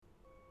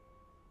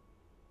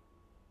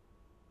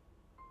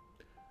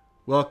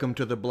Welcome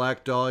to the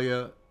Black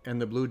Dahlia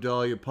and the Blue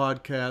Dahlia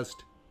podcast.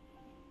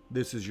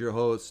 This is your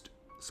host,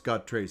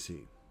 Scott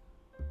Tracy.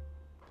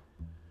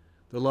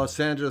 The Los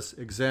Angeles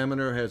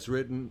Examiner has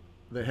written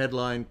the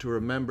headline to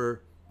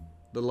remember.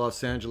 The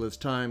Los Angeles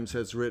Times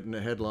has written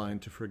a headline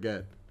to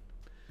forget.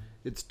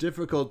 It's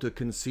difficult to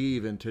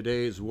conceive in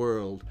today's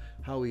world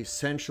how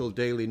essential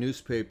daily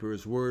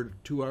newspapers were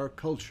to our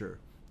culture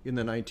in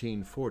the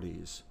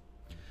 1940s.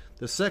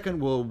 The Second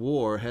World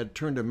War had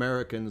turned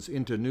Americans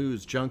into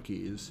news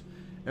junkies.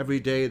 Every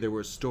day there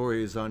were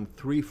stories on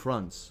three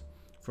fronts,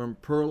 from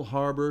Pearl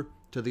Harbor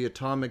to the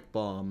atomic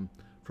bomb,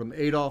 from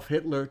Adolf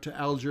Hitler to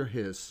Alger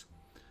Hiss.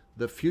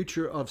 The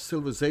future of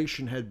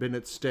civilization had been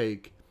at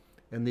stake,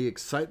 and the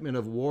excitement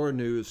of war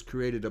news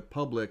created a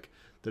public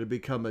that had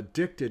become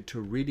addicted to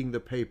reading the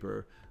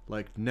paper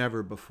like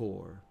never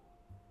before.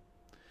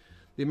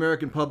 The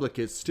American public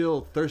is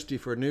still thirsty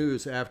for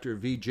news after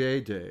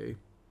VJ Day,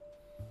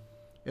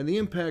 and the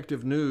impact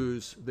of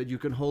news that you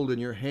can hold in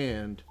your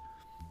hand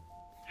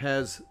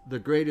has the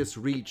greatest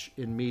reach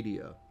in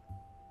media.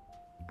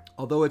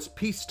 Although it's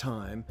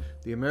peacetime,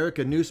 the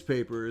American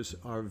newspapers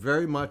are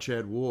very much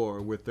at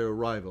war with their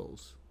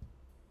rivals.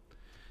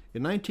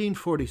 In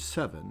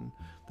 1947,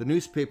 the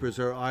newspapers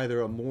are either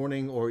a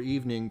morning or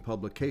evening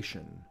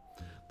publication.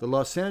 The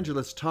Los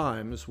Angeles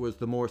Times was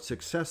the more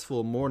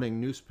successful morning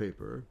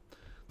newspaper.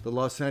 The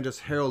Los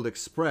Angeles Herald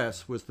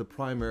Express was the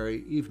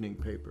primary evening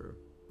paper.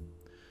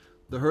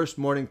 The Hearst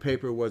morning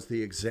paper was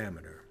the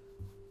Examiner.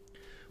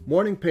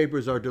 Morning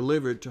papers are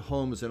delivered to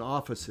homes and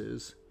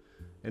offices,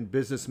 and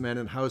businessmen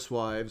and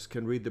housewives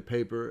can read the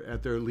paper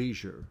at their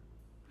leisure.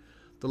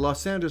 The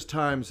Los Angeles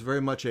Times,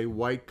 very much a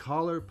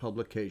white-collar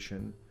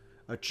publication,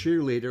 a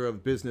cheerleader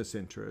of business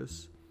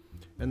interests,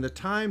 and the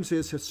Times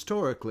is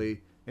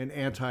historically an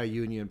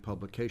anti-union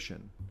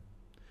publication.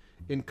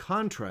 In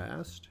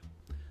contrast,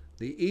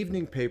 the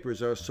evening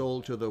papers are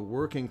sold to the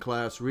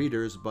working-class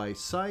readers by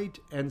sight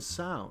and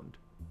sound.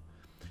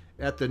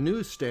 At the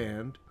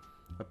newsstand,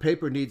 a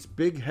paper needs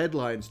big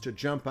headlines to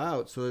jump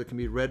out so that it can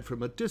be read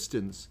from a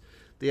distance.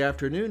 The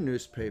afternoon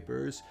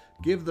newspapers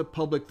give the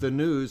public the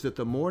news that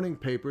the morning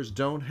papers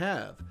don't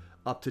have: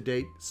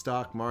 up-to-date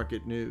stock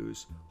market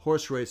news,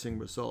 horse racing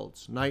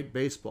results, night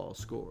baseball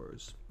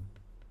scores.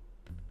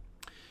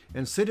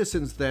 And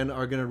citizens then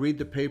are going to read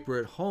the paper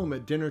at home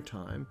at dinner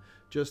time,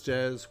 just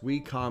as we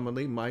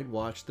commonly might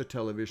watch the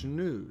television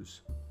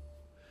news.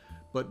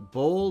 But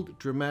bold,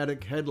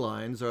 dramatic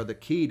headlines are the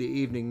key to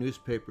evening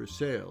newspaper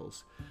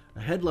sales. A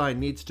headline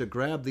needs to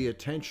grab the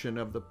attention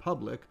of the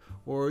public,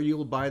 or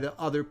you'll buy the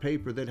other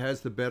paper that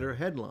has the better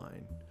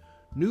headline.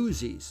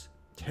 Newsies,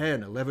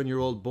 10,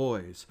 11-year-old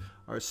boys,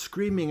 are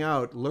screaming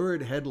out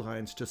lurid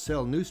headlines to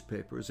sell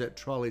newspapers at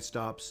trolley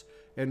stops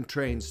and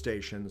train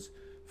stations.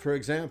 For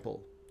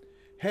example,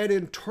 "Head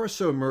and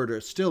torso murder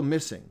still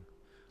missing,"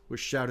 was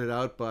shouted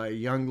out by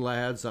young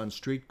lads on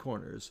street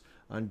corners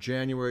on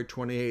January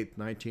 28,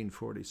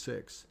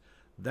 1946.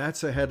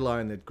 That's a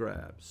headline that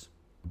grabs.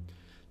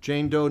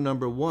 Jane Doe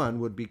number 1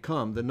 would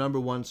become the number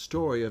 1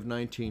 story of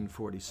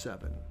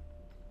 1947.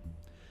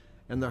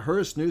 And the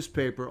Hearst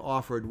newspaper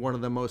offered one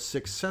of the most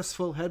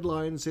successful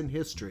headlines in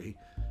history,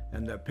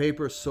 and the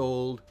paper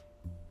sold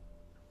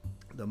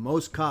the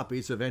most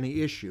copies of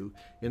any issue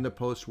in the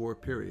post-war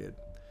period.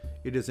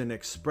 It is an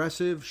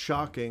expressive,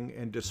 shocking,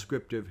 and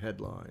descriptive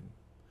headline.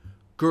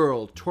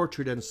 "Girl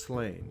tortured and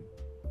slain.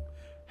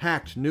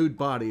 Hacked nude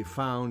body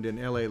found in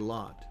LA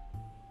lot."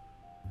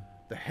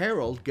 The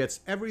Herald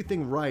gets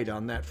everything right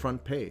on that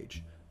front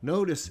page.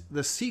 Notice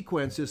the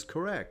sequence is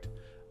correct.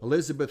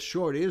 Elizabeth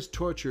Short is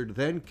tortured,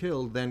 then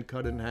killed, then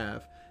cut in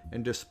half,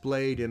 and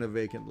displayed in a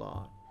vacant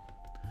lot.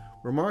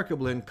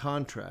 Remarkable in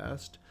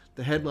contrast,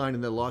 the headline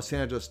in the Los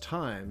Angeles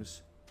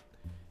Times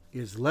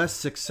is less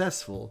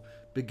successful,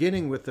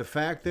 beginning with the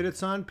fact that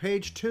it's on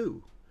page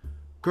 2.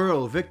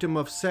 "Girl victim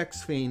of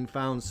sex fiend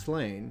found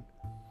slain,"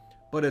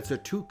 but it's a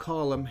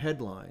 2-column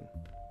headline.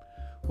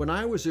 When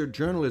I was a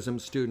journalism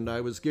student,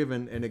 I was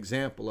given an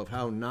example of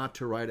how not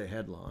to write a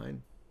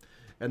headline,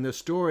 and the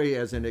story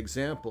as an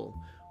example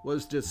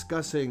was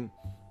discussing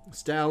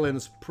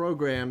Stalin's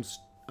programs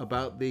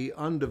about the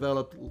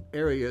undeveloped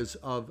areas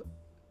of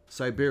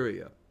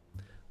Siberia.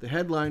 The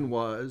headline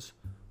was,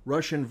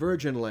 "Russian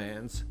Virgin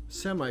Lands,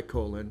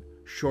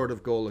 short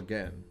of goal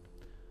again."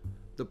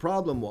 The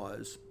problem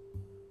was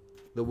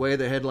the way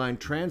the headline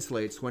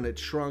translates when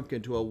it's shrunk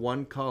into a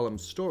 1-column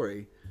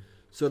story.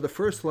 So the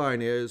first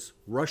line is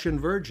Russian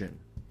Virgin.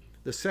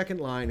 The second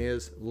line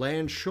is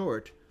land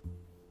short.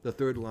 The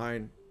third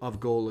line of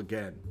goal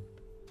again.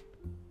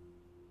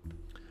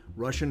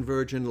 Russian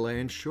Virgin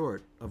land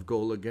short of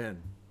goal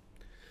again.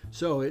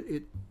 So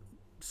it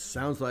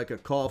sounds like a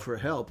call for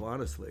help,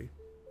 honestly.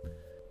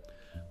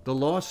 The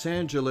Los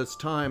Angeles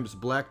Times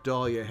Black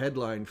Dahlia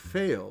headline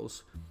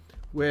fails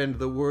when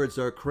the words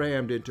are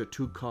crammed into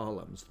 2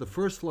 columns. The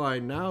first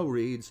line now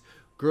reads,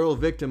 "Girl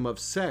victim of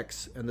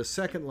sex," and the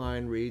second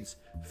line reads,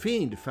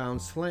 "Fiend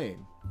found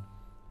slain,"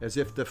 as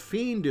if the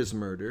fiend is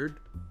murdered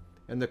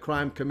and the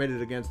crime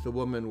committed against the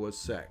woman was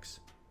sex.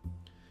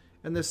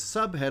 And this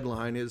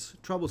subheadline is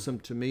troublesome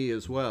to me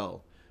as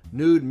well.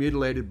 Nude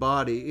mutilated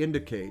body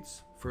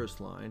indicates,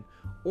 first line,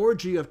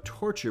 orgy of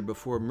torture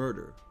before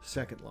murder,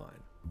 second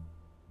line.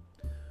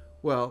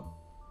 Well,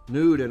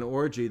 nude and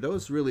orgy,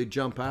 those really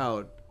jump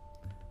out,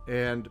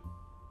 and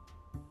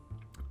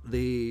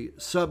the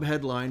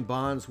subheadline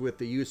bonds with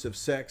the use of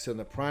sex in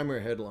the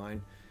primary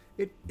headline.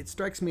 It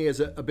strikes me as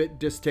a bit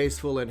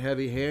distasteful and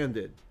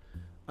heavy-handed.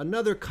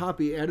 Another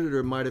copy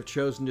editor might have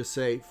chosen to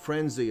say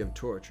frenzy of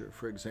torture,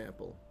 for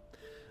example.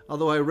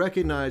 Although I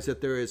recognize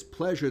that there is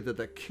pleasure that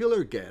the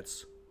killer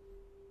gets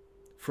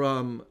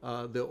from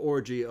the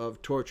orgy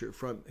of torture,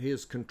 from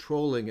his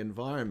controlling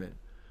environment.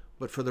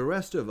 But for the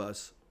rest of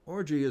us,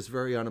 orgy is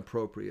very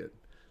inappropriate.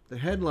 The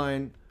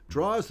headline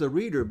draws the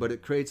reader, but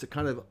it creates a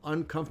kind of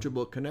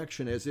uncomfortable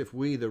connection as if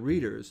we, the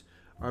readers,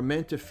 are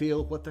meant to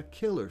feel what the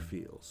killer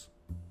feels.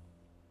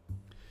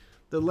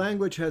 The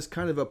language has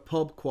kind of a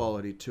pulp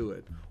quality to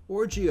it.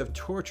 Orgy of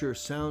torture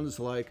sounds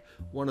like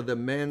one of the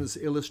men's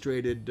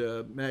illustrated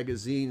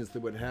magazines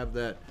that would have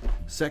that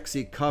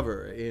sexy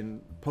cover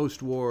in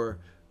post-war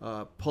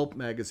pulp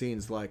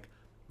magazines like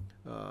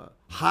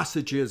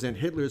Hostages in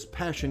Hitler's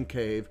Passion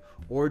Cave,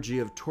 Orgy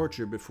of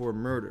Torture Before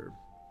Murder.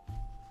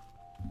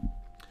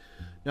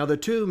 Now, the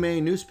two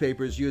main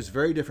newspapers use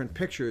very different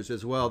pictures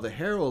as well. The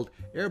Herald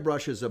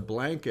airbrushes a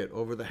blanket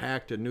over the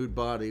hacked and nude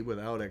body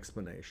without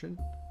explanation.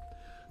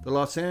 The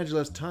Los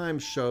Angeles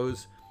Times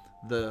shows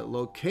the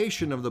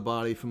location of the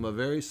body from a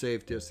very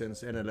safe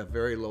distance and at a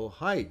very low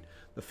height.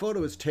 The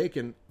photo is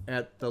taken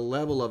at the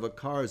level of a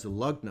car's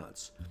lug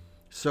nuts.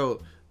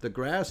 So the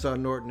grass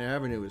on Norton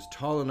Avenue is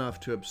tall enough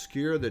to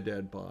obscure the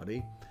dead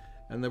body,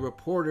 and the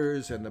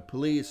reporters and the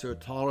police are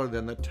taller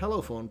than the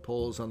telephone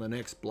poles on the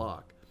next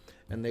block.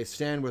 And they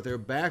stand with their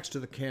backs to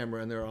the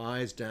camera and their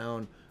eyes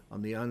down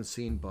on the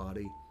unseen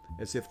body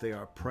as if they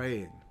are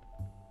praying.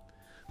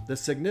 The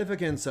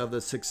significance of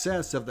the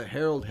success of the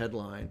Herald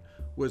headline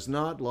was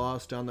not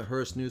lost on the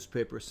Hearst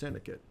newspaper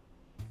syndicate.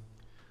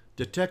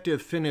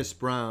 Detective Finis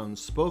Brown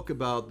spoke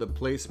about the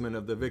placement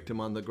of the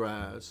victim on the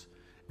grass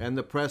and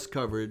the press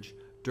coverage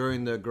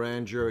during the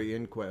grand jury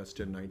inquest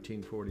in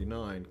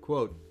 1949.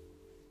 Quote,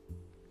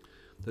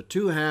 "The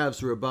two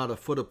halves were about a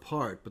foot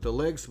apart, but the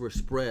legs were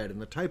spread,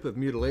 and the type of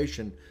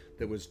mutilation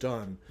that was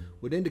done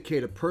would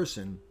indicate a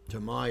person, to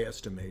my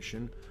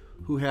estimation,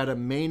 who had a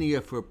mania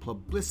for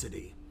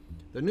publicity.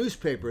 The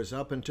newspapers,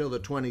 up until the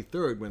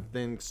 23rd, when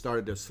things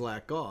started to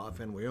slack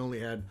off, and we only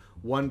had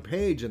one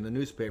page in the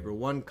newspaper,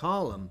 one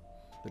column,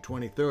 the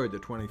 23rd, the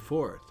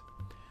 24th.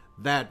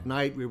 That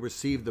night we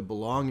received the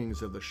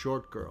belongings of the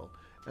short girl,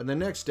 and the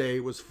next day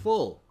it was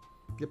full.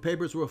 The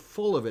papers were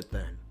full of it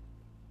then.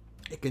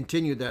 It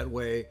continued that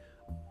way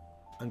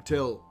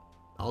until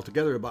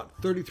altogether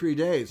about 33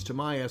 days, to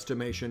my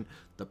estimation.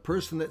 The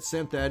person that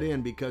sent that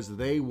in because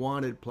they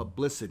wanted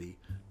publicity,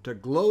 to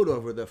gloat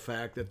over the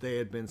fact that they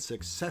had been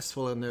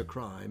successful in their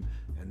crime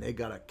and they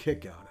got a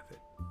kick out of it."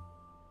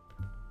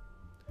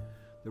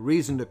 The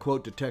reason to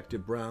quote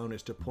Detective Brown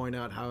is to point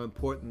out how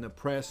important the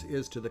press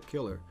is to the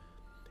killer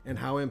and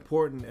how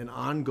important an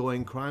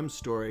ongoing crime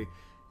story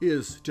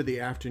is to the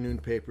afternoon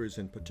papers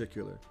in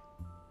particular.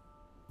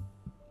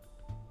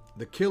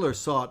 The killer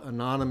sought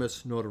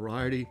anonymous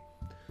notoriety.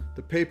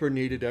 The paper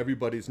needed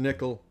everybody's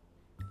nickel.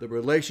 The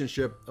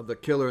relationship of the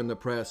killer and the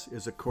press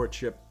is a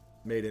courtship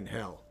made in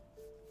hell.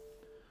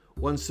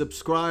 One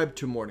subscribed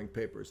to morning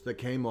papers that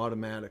came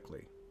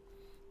automatically.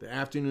 The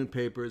afternoon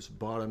papers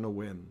bought on a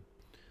whim.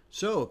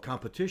 So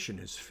competition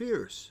is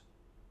fierce.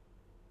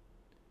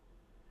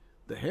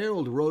 The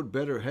Herald wrote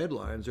better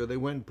headlines or they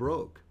went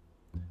broke.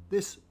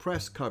 This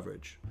press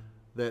coverage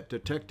that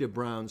Detective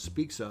Brown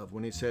speaks of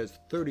when he says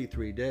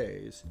 33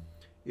 days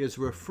is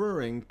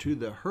referring to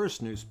the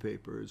Hearst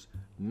newspapers,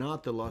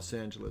 not the Los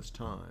Angeles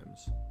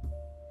Times.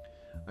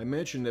 I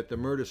mentioned that the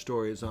murder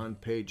story is on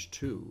page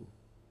 2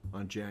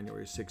 on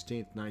January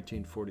 16,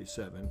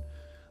 1947.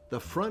 The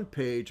front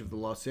page of the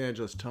Los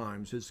Angeles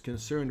Times is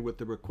concerned with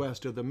the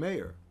request of the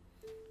mayor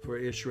for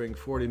issuing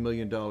 $40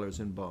 million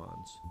in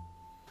bonds.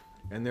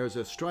 And there's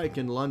a strike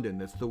in London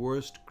that's the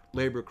worst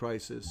labor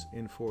crisis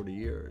in 40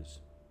 years.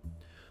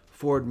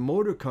 Ford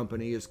Motor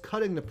Company is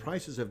cutting the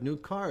prices of new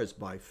cars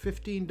by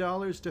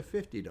 $15 to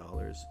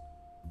 $50.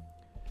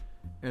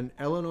 And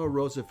Eleanor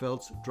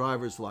Roosevelt's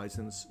driver's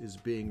license is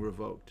being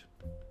revoked.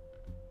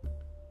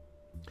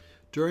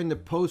 During the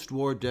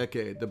post-war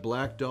decade, the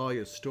Black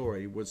Dahlia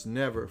story was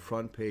never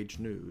front-page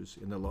news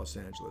in the Los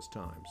Angeles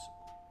Times.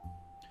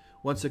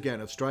 Once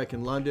again, a strike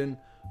in London,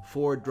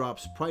 Ford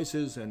drops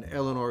prices, and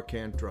Eleanor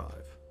can't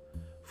drive.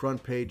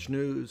 Front-page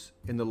news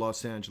in the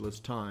Los Angeles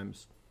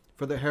Times.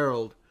 For the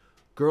Herald,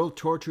 girl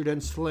tortured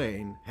and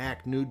slain,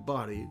 hacked nude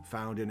body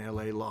found in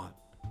L.A. lot.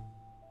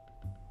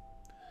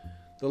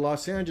 The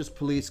Los Angeles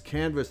police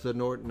canvass the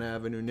Norton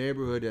Avenue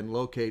neighborhood and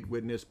locate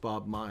witness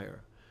Bob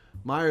Meyer.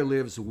 Meyer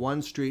lives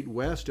one street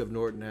west of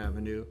Norton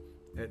Avenue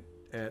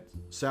at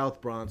South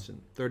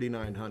Bronson,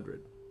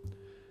 3900.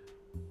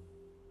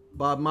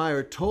 Bob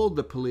Meyer told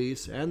the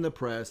police and the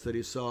press that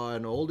he saw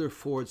an older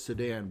Ford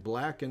sedan,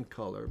 black in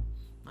color,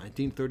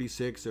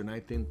 1936 or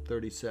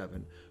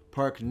 1937,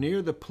 parked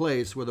near the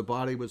place where the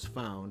body was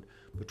found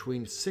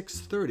between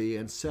 6:30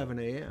 and 7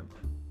 a.m.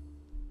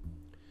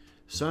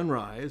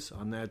 Sunrise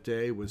on that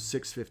day was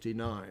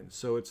 6:59,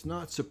 so it's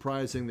not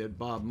surprising that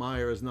Bob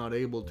Meyer is not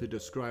able to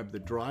describe the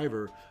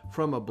driver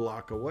from a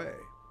block away.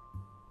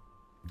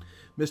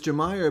 Mr.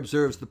 Meyer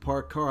observes the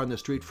parked car on the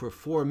street for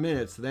 4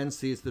 minutes, then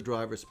sees the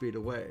driver speed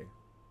away.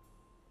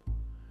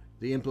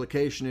 The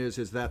implication is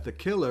that the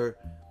killer,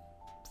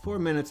 4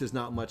 minutes is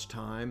not much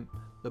time.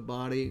 The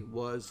body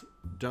was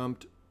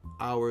dumped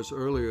hours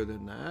earlier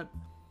than that,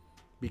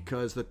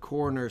 because the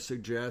coroner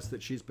suggests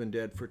that she's been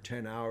dead for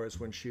 10 hours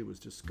when she was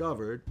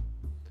discovered.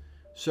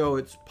 So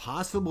it's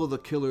possible the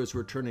killer is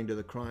returning to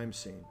the crime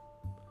scene.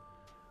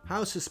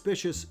 How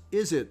suspicious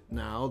is it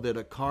now that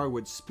a car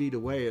would speed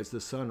away as the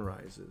sun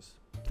rises?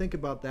 Think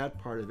about that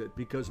part of it,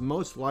 because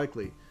most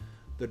likely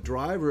the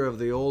driver of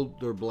the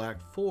older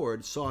black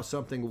Ford saw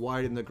something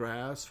white in the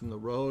grass from the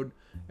road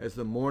as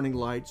the morning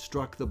light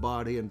struck the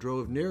body and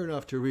drove near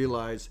enough to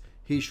realize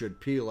he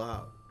should peel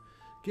out.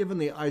 Given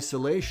the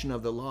isolation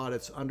of the lot,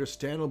 it's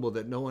understandable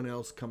that no one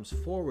else comes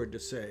forward to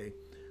say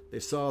they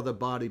saw the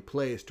body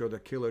placed or the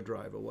killer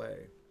drive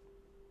away.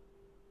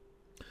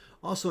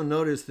 Also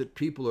notice that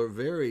people are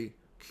very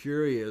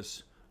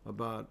curious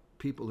about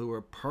people who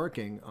are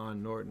parking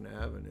on Norton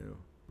Avenue.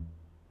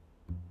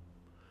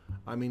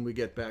 I mean, we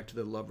get back to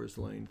the Lover's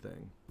Lane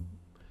thing.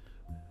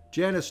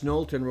 Janice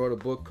Knowlton wrote a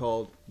book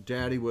called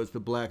Daddy Was the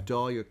Black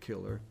Dahlia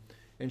Killer,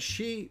 and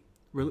she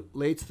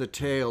relates the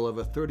tale of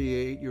a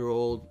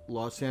 38-year-old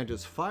Los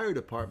Angeles Fire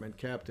Department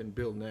Captain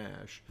Bill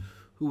Nash,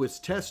 who was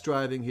test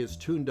driving his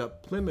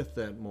tuned-up Plymouth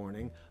that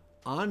morning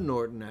on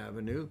Norton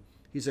Avenue.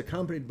 He's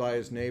accompanied by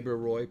his neighbor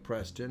Roy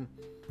Preston,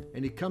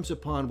 and he comes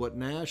upon what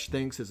Nash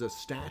thinks is a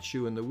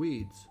statue in the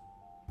weeds.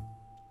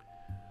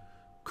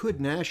 Could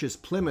Nash's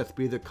Plymouth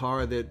be the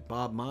car that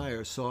Bob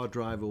Meyer saw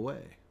drive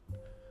away?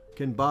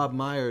 Can Bob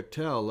Meyer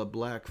tell a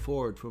black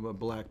Ford from a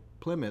black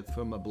Plymouth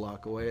from a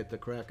block away at the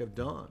crack of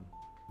dawn?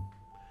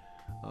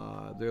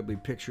 There'll be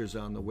pictures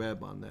on the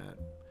web on that.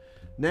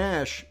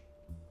 Nash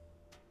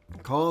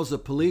calls the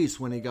police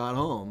when he got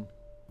home,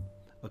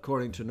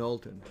 according to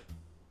Knowlton.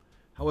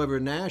 However,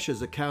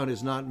 Nash's account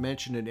is not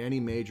mentioned in any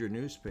major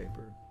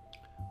newspaper.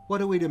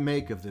 What are we to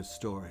make of this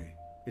story?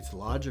 It's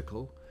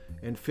logical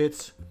and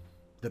fits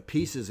the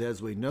pieces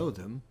as we know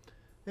them,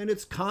 and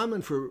it's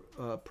common for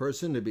a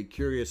person to be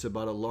curious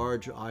about a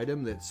large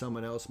item that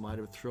someone else might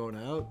have thrown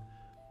out.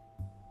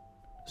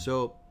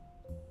 So,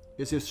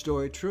 is this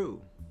story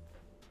true?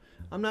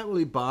 I'm not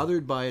really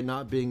bothered by it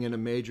not being in a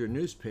major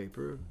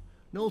newspaper.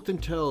 Knowlton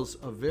tells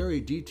a very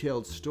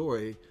detailed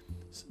story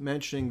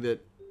mentioning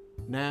that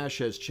Nash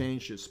has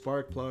changed his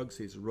spark plugs,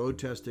 he's road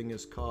testing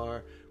his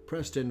car,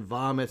 Preston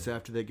vomits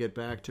after they get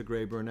back to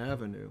Grayburn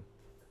Avenue.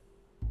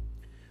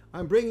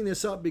 I'm bringing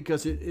this up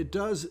because it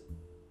does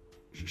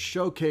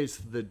showcase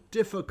the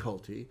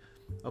difficulty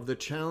of the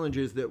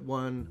challenges that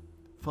one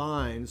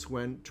finds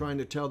when trying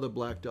to tell the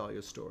Black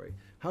Dahlia story.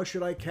 How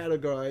should I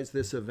categorize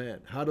this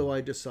event? How do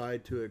I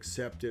decide to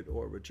accept it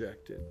or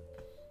reject it?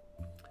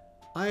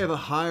 I have a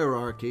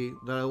hierarchy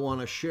that I want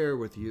to share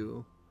with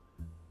you.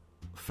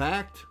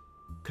 Fact,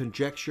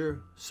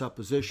 conjecture,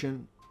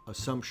 supposition,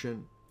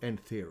 assumption, and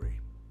theory.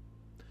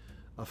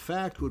 A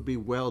fact would be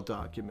well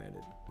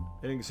documented.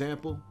 An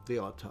example, the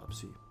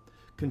autopsy.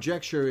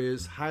 Conjecture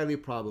is highly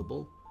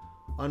probable,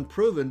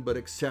 unproven but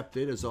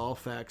accepted as all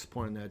facts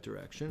point in that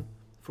direction.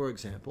 For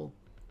example,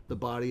 the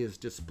body is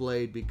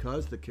displayed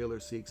because the killer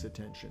seeks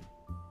attention.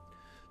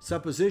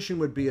 Supposition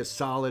would be a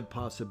solid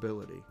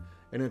possibility,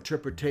 an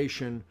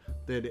interpretation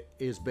that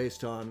is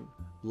based on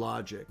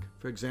logic.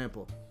 For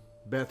example,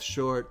 Beth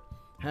Short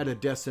had a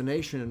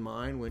destination in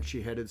mind when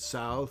she headed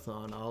south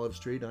on Olive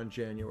Street on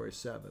January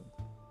 7th.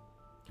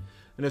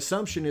 An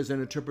assumption is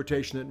an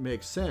interpretation that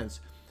makes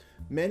sense.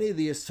 Many of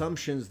the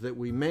assumptions that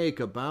we make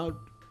about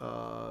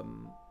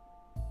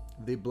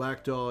the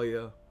Black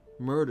Dahlia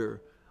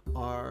murder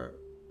are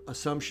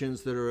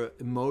assumptions that are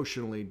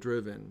emotionally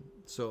driven.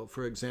 So,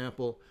 for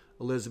example,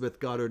 Elizabeth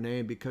got her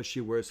name because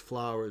she wears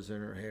flowers in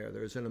her hair.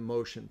 There's an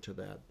emotion to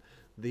that.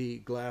 The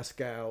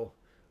Glasgow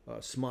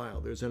smile,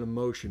 there's an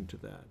emotion to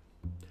that.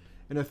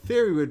 And a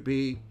theory would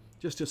be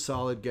just a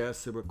solid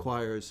guess that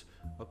requires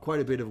quite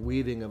a bit of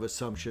weaving of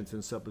assumptions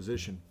and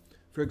supposition.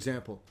 For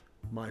example,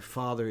 my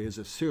father is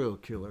a serial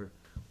killer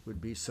would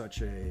be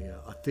such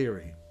a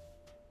theory.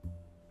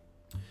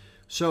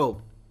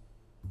 So,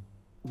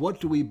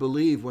 what do we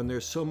believe when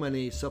there's so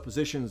many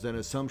suppositions and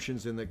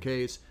assumptions in the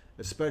case,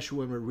 especially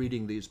when we're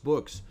reading these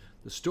books?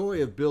 The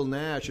story of Bill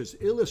Nash is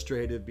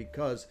illustrated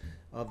because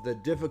of the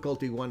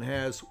difficulty one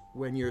has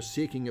when you're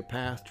seeking a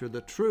path to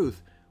the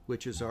truth,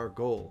 which is our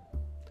goal.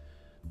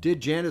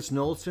 Did Janice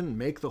Knowlton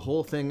make the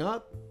whole thing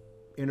up?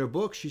 In her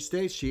book, she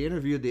states she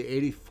interviewed the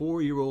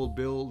 84-year-old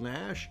Bill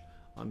Nash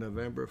on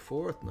November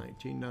 4th,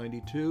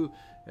 1992,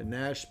 and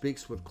Nash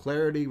speaks with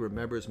clarity,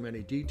 remembers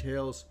many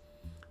details.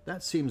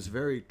 That seems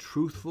very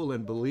truthful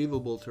and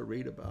believable to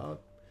read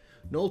about.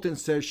 Knowlton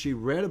says she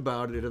read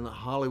about it in the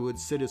Hollywood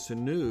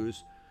Citizen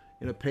News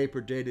in a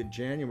paper dated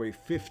January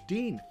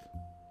 15th,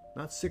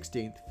 not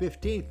 16th,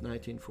 15th,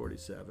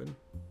 1947.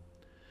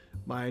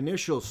 My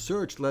initial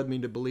search led me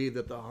to believe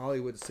that the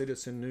Hollywood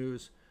Citizen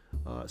News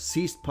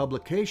ceased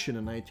publication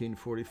in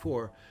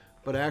 1944,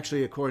 but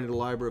actually, according to the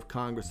Library of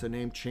Congress, the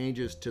name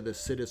changes to the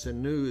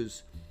Citizen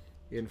News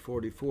in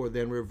 44,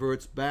 then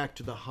reverts back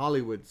to the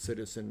Hollywood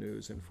Citizen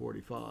News in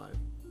 45.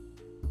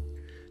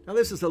 Now,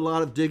 this is a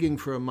lot of digging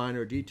for a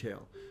minor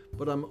detail,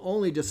 but I'm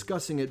only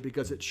discussing it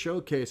because it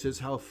showcases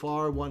how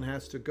far one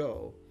has to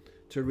go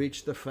to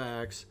reach the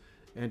facts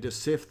and to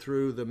sift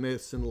through the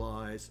myths and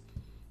lies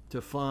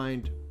to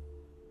find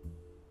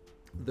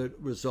the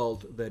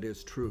result that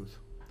is truth.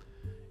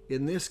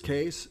 In this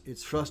case,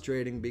 it's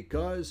frustrating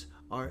because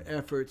our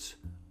efforts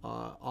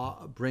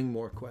bring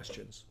more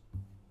questions.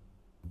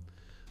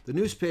 The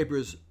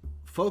newspapers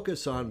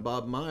focus on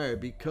Bob Meyer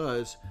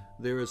because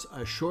there is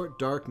a short,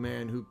 dark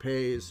man who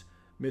pays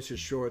Mrs.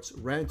 Short's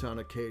rent on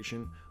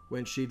occasion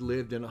when she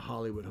lived in a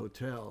Hollywood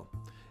hotel.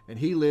 And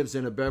he lives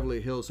in a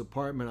Beverly Hills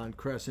apartment on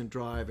Crescent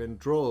Drive and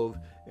drove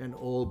an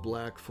old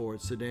black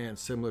Ford sedan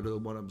similar to the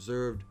one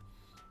observed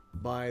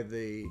by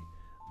the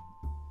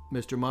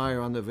Mr.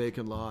 Meyer on the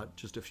vacant lot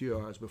just a few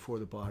hours before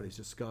the body is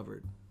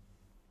discovered.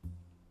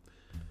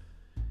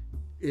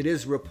 It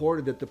is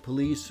reported that the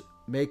police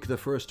make the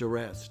first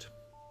arrest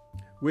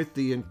with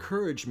the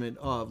encouragement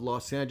of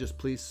Los Angeles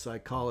police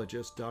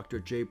psychologist Dr.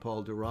 J.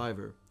 Paul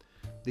DeRiver.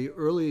 The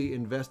early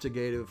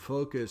investigative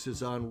focus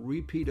is on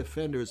repeat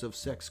offenders of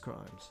sex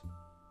crimes.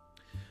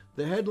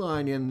 The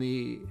headline in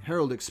the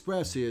Herald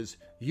Express is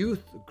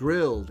 "Youth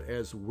Grilled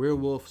as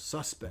Werewolf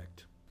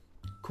Suspect."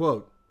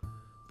 Quote,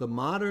 "The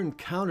modern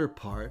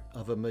counterpart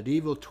of a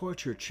medieval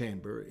torture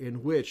chamber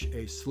in which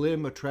a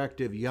slim,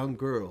 attractive young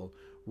girl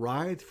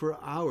writhed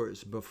for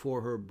hours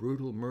before her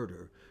brutal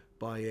murder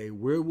by a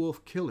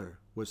werewolf killer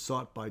was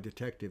sought by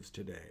detectives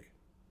today."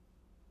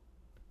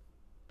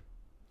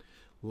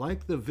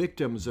 Like the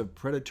victims of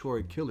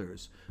predatory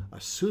killers,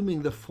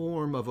 assuming the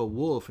form of a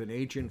wolf in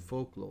ancient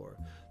folklore,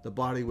 the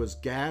body was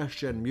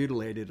gashed and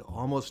mutilated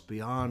almost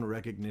beyond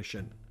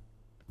recognition.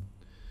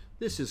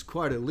 This is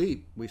quite a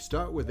leap. We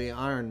start with the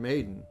Iron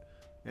Maiden,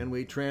 and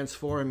we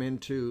transform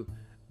into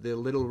the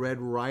Little Red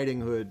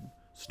Riding Hood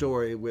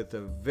story with a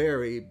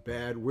very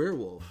bad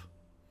werewolf.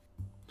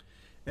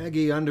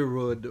 Aggie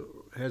Underwood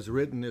has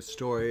written this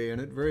story,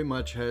 and it very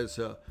much has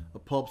a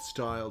pulp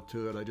style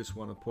to it. I just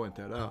want to point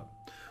that out.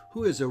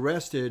 Who is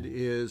arrested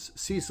is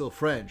Cecil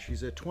French.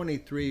 He's a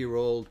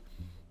 23-year-old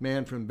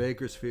man from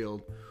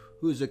Bakersfield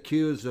who's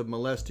accused of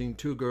molesting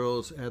two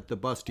girls at the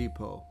bus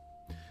depot.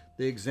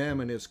 They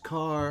examine his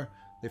car,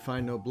 they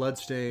find no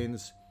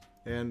bloodstains,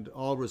 and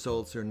all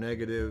results are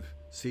negative.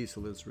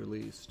 Cecil is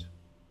released.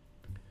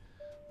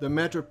 The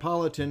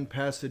Metropolitan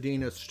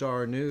Pasadena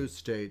Star-News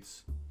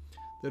states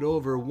that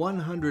over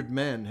 100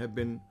 men have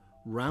been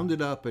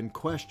rounded up and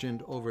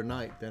questioned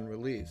overnight, then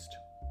released.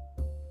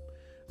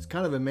 It's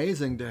kind of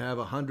amazing to have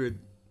 100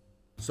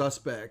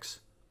 suspects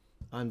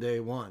on day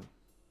one.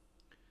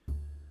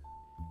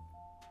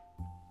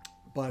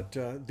 But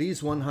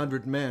these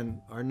 100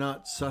 men are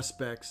not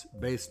suspects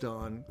based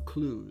on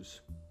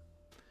clues.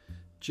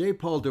 J.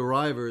 Paul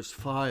DeRiver's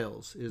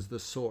files is the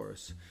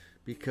source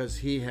because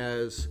he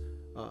has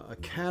a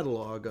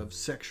catalog of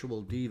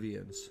sexual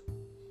deviance.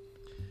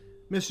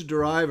 Mr.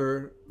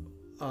 DeRiver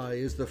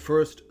is the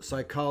first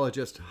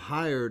psychologist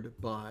hired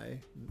by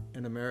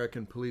an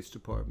American police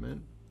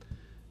department,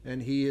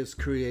 and he has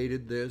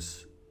created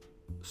this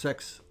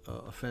sex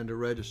offender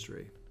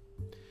registry.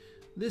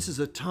 This is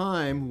a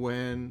time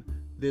when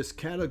this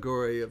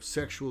category of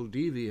sexual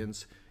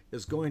deviance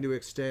is going to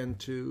extend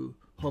to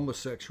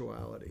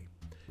homosexuality,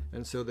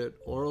 and so that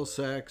oral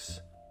sex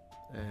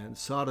and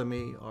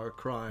sodomy are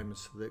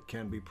crimes that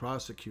can be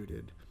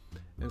prosecuted.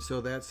 And so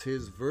that's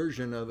his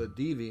version of a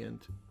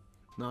deviant,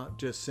 not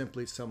just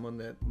simply someone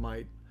that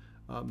might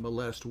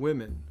molest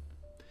women.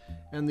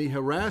 And the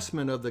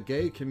harassment of the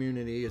gay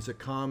community is a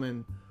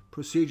common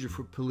procedure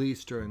for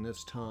police during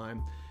this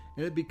time,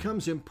 and it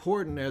becomes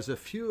important as a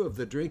few of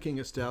the drinking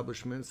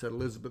establishments that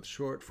Elizabeth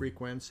Short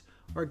frequents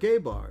are gay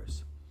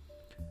bars.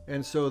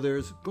 And so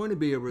there's going to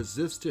be a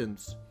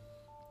resistance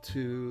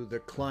to the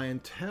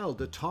clientele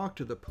to talk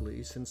to the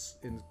police and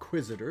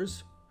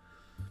inquisitors.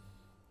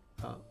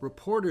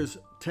 Reporters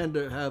tend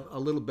to have a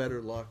little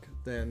better luck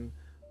than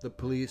the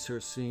police are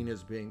seen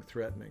as being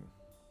threatening.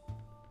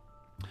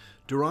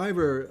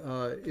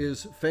 DeRiver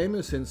is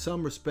famous in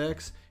some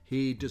respects.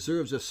 He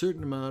deserves a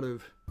certain amount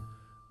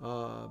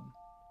of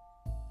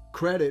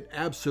credit,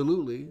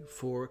 absolutely,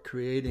 for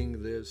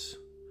creating this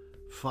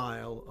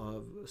file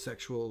of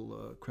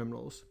sexual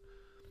criminals.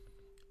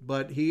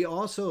 But he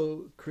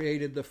also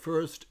created the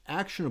first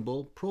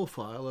actionable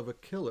profile of a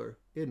killer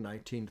in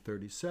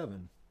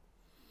 1937.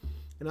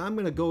 And I'm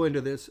going to go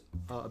into this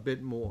a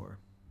bit more.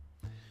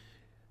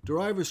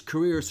 DeRiver's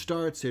career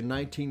starts in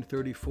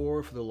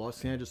 1934 for the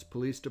Los Angeles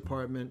Police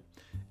Department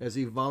as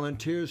he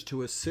volunteers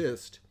to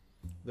assist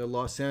the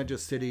Los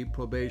Angeles City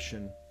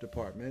Probation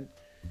Department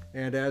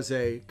and as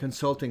a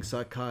consulting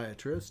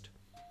psychiatrist.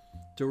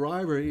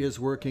 Driver is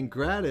working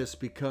gratis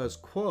because,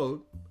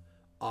 quote,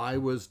 I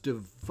was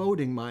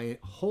devoting my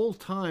whole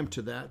time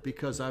to that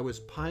because I was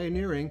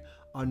pioneering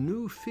a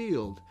new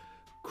field,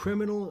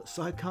 criminal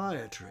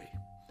psychiatry,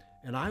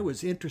 and I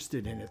was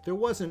interested in it. There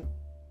wasn't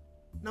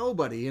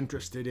nobody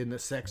interested in the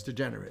sex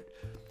degenerate.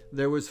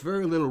 There was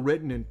very little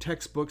written in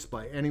textbooks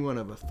by anyone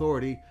of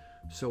authority,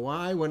 so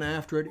I went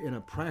after it in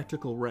a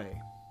practical way.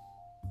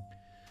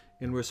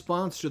 In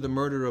response to the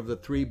murder of the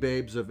 3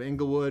 babes of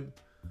Inglewood,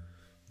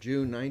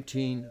 June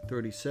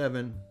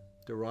 1937,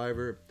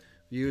 Driver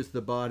views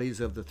the bodies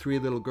of the 3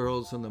 little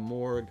girls in the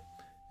morgue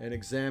and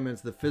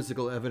examines the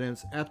physical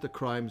evidence at the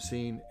crime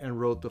scene and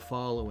wrote the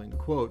following,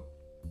 quote,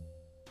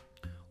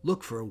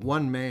 look for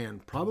one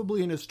man,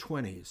 probably in his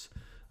 20s,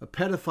 a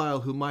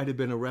pedophile who might have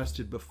been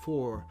arrested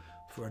before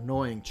for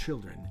annoying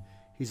children.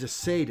 He's a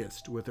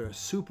sadist with a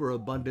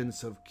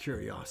superabundance of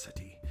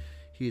curiosity.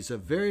 He's a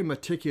very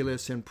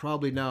meticulous and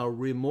probably now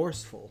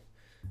remorseful,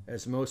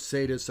 as most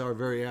sadists are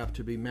very apt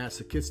to be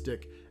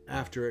masochistic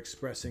after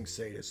expressing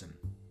sadism.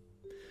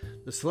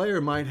 The slayer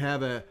might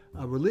have a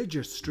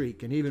religious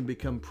streak and even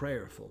become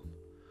prayerful.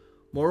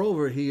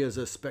 Moreover, he is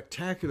a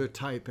spectacular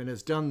type and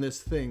has done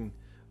this thing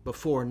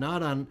before,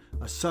 not on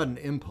a sudden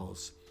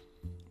impulse,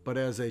 but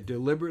as a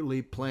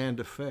deliberately planned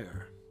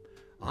affair.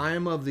 I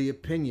am of the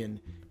opinion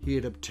he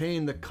had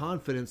obtained the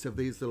confidence of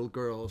these little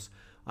girls.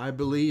 I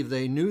believe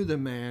they knew the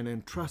man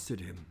and trusted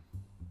him.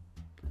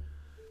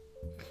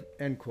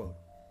 End quote.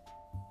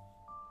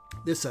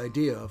 This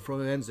idea of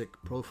forensic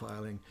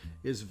profiling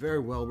is very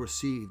well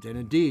received, and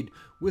indeed,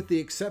 with the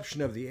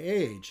exception of the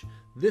age,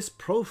 this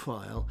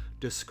profile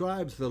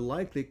describes the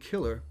likely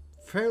killer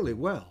fairly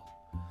well.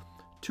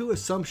 2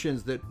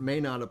 assumptions that may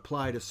not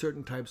apply to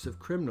certain types of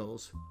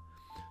criminals.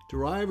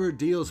 Driver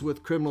deals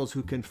with criminals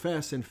who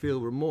confess and feel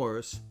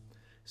remorse.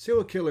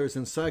 Serial killers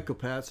and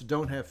psychopaths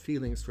don't have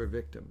feelings for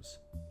victims.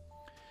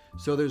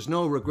 So there's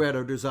no regret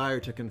or desire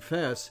to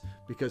confess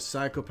because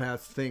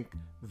psychopaths think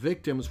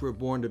victims were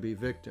born to be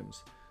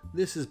victims.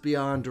 This is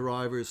beyond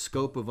Driver's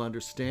scope of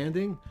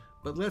understanding,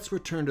 but let's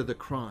return to the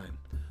crime.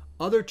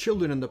 Other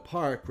children in the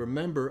park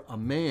remember a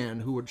man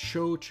who would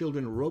show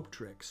children rope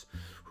tricks,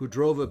 who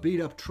drove a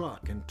beat-up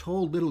truck and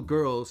told little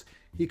girls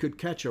he could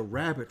catch a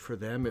rabbit for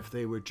them if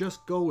they would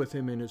just go with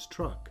him in his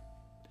truck.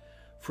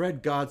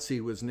 Fred Godsey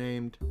was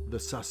named the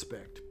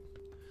suspect.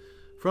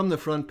 From the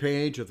front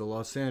page of the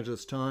Los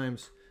Angeles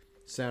Times,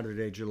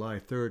 Saturday, July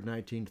 3,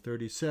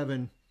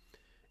 1937,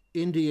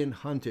 Indian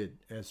hunted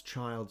as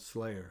child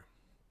slayer.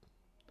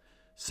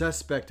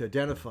 Suspect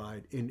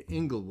identified in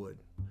Inglewood.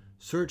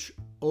 Search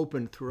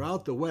opened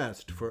throughout the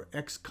West for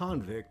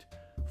ex-convict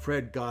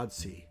Fred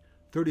Godsey,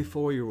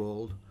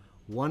 34-year-old,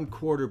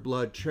 1/4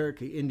 blood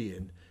Cherokee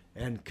Indian,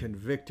 and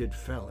convicted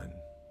felon.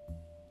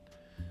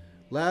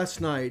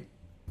 Last night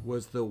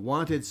was the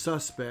wanted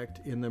suspect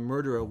in the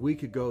murder a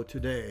week ago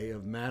today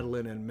of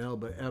Madeline and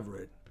Melba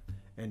Everett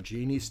and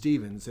Jeannie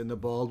Stevens in the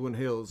Baldwin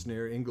Hills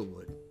near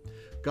Inglewood.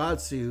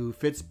 Godsey, who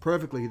fits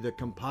perfectly the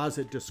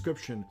composite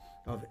description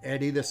of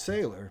Eddie the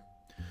Sailor,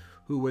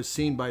 who was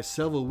seen by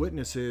several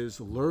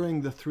witnesses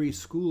luring the 3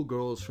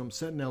 schoolgirls from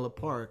Centinela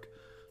Park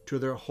to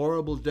their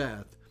horrible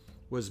death,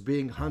 was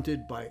being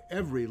hunted by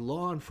every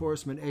law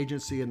enforcement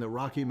agency in the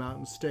Rocky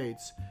Mountain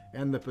states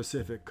and the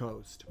Pacific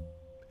coast.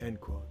 End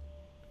quote.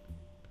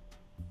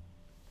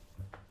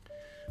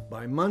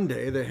 By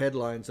Monday, the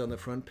headlines on the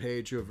front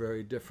page are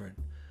very different.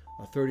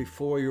 A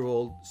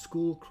 34-year-old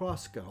school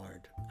cross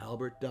guard,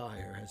 Albert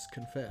Dyer, has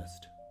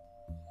confessed.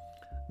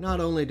 Not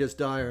only does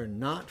Dyer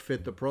not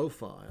fit the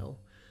profile,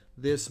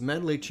 this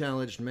mentally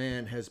challenged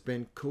man has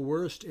been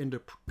coerced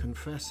into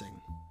confessing.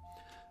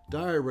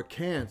 Dyer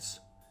recants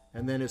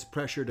and then is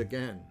pressured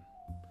again.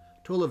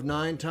 A total of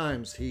 9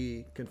 times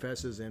he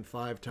confesses and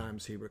 5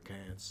 times he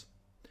recants.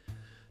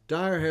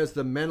 Dyer has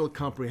the mental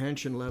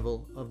comprehension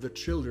level of the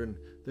children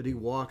that he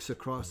walks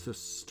across the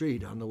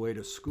street on the way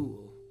to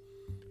school.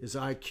 His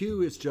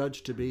IQ is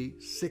judged to be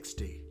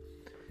 60.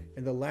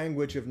 In the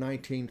language of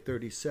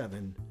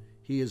 1937,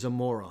 he is a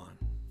moron.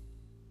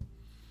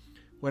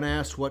 When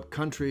asked what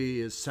country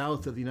is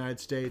south of the United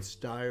States,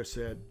 Dyer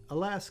said,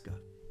 Alaska.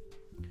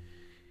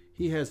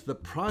 He has the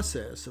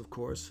process, of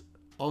course,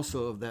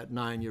 also of that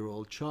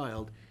 9-year-old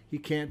child. He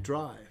can't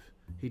drive.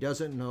 He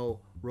doesn't know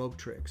rope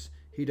tricks.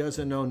 He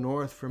doesn't know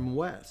north from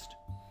west.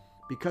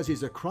 Because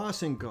he's a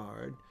crossing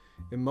guard,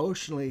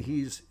 emotionally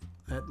he's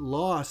at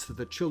loss that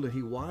the children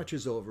he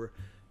watches over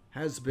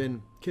has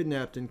been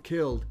kidnapped and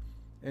killed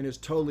and is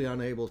totally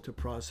unable to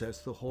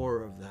process the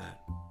horror of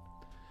that.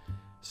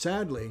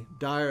 Sadly,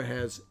 Dyer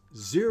has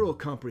zero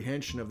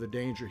comprehension of the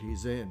danger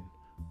he's in.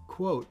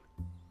 Quote,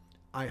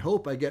 I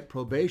hope I get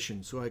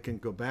probation so I can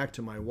go back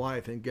to my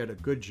wife and get a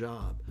good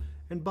job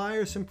and buy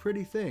her some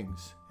pretty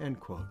things, end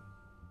quote.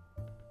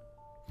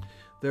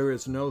 There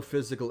is no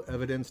physical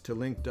evidence to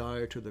link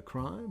Dyer to the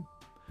crime,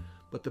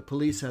 but the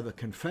police have a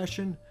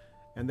confession,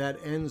 and that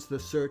ends the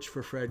search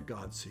for Fred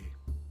Godsey.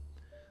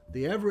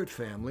 The Everett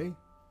family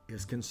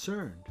is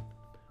concerned.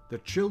 The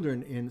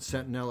children in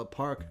Centinela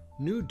Park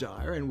knew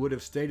Dyer and would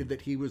have stated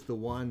that he was the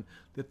one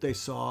that they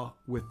saw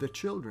with the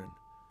children.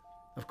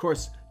 Of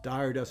course,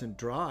 Dyer doesn't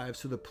drive,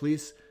 so the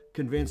police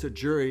convince a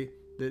jury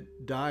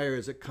that Dyer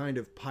is a kind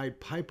of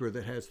Pied Piper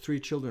that has 3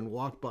 children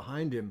walk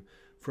behind him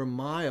for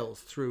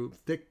miles through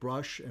thick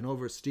brush and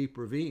over steep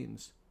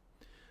ravines.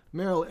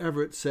 Merrill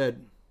Everett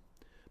said,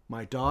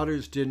 "My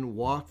daughters didn't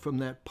walk from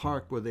that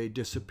park where they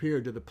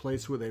disappeared to the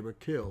place where they were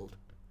killed.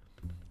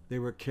 They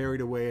were carried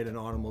away in an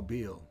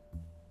automobile."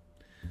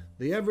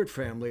 The Everett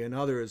family and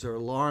others are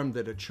alarmed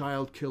that a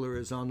child killer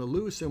is on the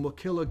loose and will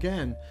kill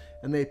again,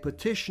 and they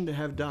petition to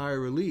have Dyer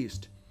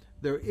released.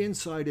 Their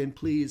inside-in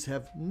pleas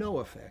have no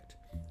effect.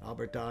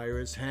 Albert Dyer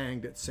is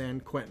hanged at San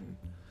Quentin,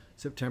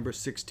 September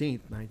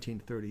 16,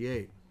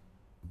 1938.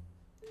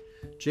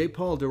 J.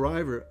 Paul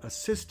DeRiver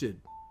assisted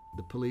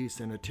the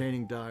police in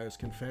attaining Dyer's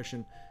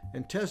confession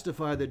and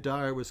testified that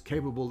Dyer was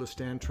capable to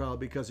stand trial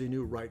because he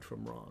knew right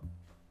from wrong.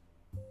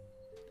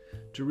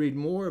 To read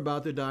more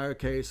about the Dyer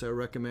case, I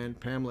recommend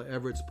Pamela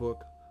Everett's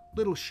book,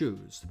 Little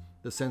Shoes,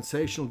 The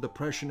Sensational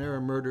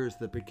Depression-Era Murders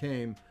That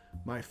Became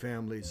My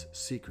Family's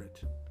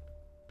Secret.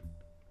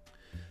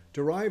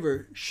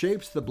 DeRiver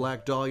shapes the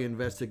Black Dahlia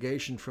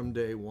investigation from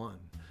day one.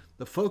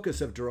 The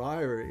focus of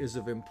DeRiver is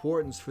of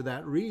importance for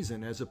that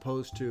reason, as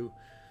opposed to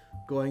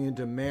going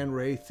into Man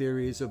Ray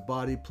theories of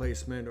body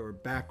placement or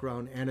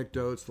background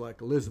anecdotes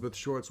like Elizabeth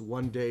Short's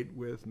one date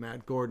with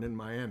Matt Gordon in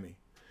Miami.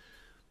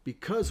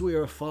 Because we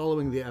are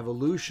following the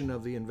evolution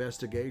of the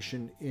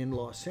investigation in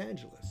Los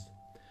Angeles.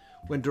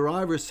 When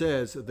DeRiver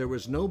says there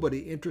was nobody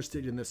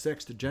interested in the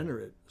sex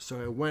degenerate,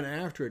 so I went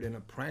after it in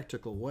a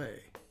practical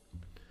way,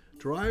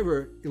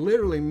 DeRiver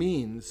literally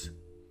means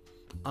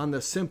on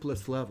the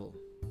simplest level.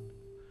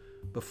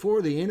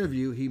 Before the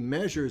interview, he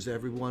measures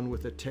everyone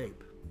with a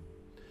tape.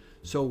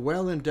 So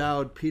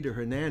well-endowed Peter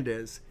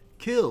Hernandez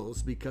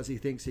kills because he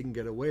thinks he can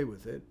get away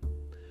with it.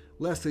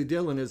 Leslie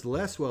Dillon is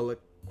less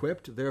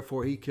well-equipped,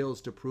 therefore he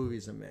kills to prove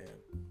he's a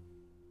man.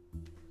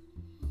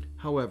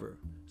 However,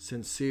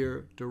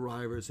 sincere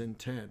DeRiver's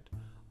intent,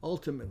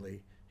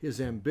 ultimately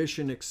his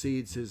ambition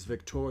exceeds his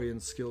Victorian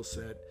skill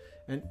set,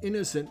 and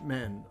innocent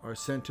men are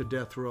sent to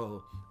death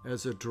row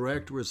as a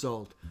direct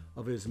result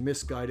of his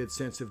misguided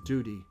sense of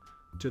duty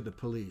to the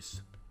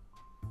police.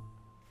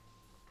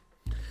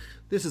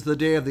 This is the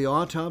day of the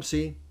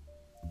autopsy.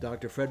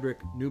 Dr. Frederick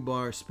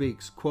Newbar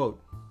speaks,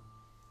 quote,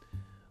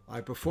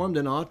 "I performed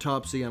an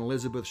autopsy on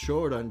Elizabeth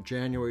Short on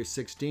January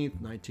 16,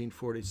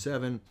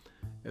 1947,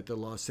 at the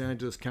Los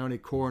Angeles County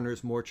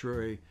Coroner's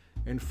Mortuary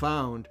and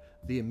found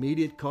the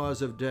immediate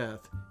cause of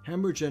death,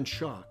 hemorrhage and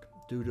shock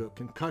due to a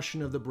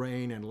concussion of the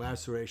brain and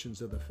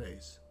lacerations of the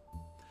face.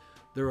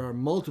 There are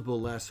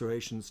multiple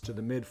lacerations to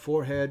the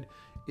mid-forehead,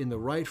 in the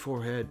right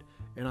forehead,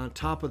 and on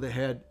top of the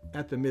head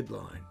at the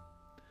midline.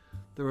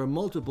 There are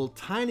multiple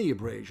tiny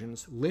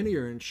abrasions,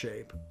 linear in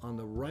shape, on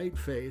the right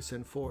face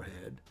and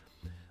forehead.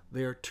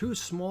 There are 2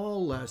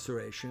 small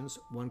lacerations,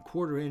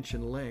 1/4 inch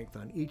in length,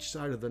 on each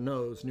side of the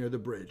nose near the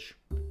bridge.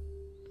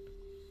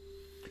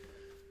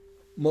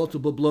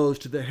 Multiple blows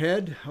to the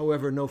head,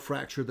 however, no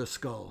fracture of the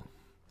skull.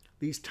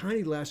 These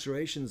tiny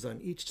lacerations on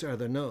each side of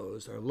the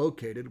nose are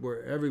located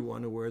where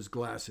everyone who wears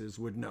glasses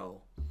would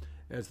know,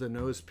 as the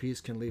nose piece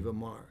can leave a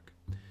mark.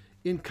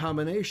 In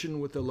combination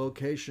with the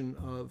location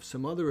of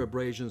some other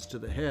abrasions to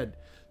the head,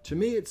 to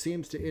me it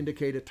seems to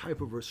indicate a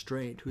type of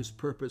restraint whose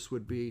purpose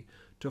would be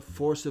to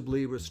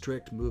forcibly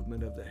restrict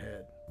movement of the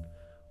head.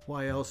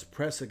 Why else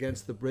press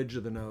against the bridge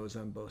of the nose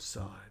on both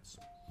sides?"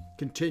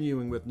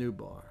 Continuing with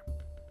Newbar.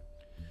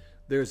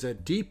 "There's a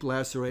deep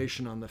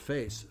laceration on the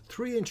face,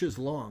 3 inches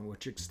long,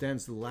 which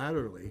extends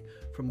laterally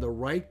from the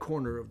right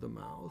corner of the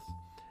mouth,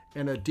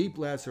 and a deep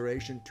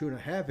laceration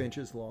 2.5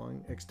 inches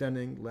long,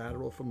 extending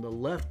lateral from the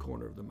left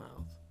corner of the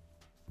mouth.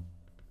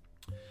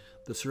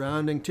 The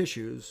surrounding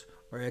tissues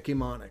are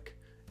ecchymonic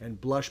and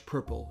blush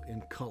purple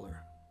in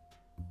color.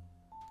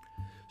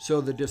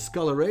 So the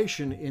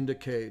discoloration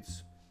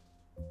indicates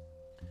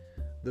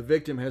the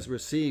victim has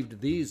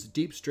received these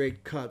deep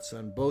straight cuts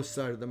on both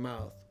sides of the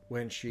mouth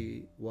when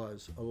she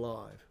was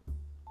alive."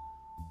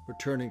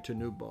 Returning to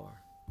Newbar.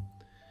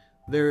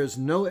 "There is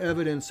no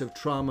evidence of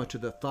trauma to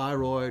the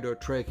thyroid or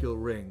tracheal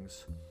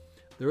rings.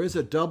 There is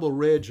a double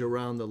ridge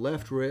around the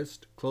left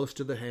wrist, close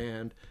to the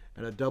hand,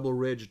 and a double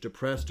ridge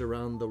depressed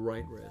around the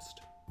right wrist.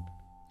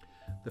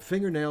 The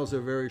fingernails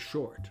are very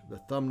short, the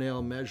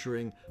thumbnail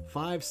measuring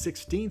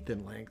 5/16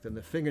 in length and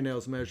the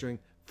fingernails measuring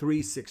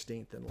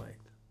 3/16 in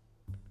length.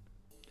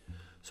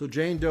 So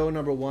Jane Doe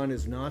number 1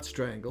 is not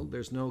strangled.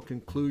 There's no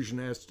conclusion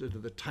as to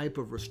the type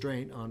of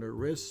restraint on her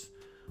wrists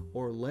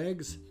or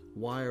legs,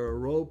 wire or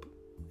rope.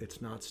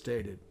 It's not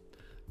stated.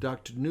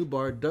 Dr.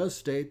 Newbar does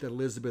state that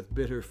Elizabeth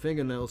bit her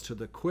fingernails to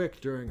the quick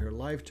during her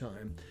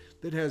lifetime.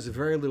 That has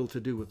very little to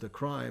do with the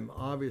crime,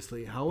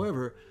 obviously.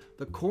 However,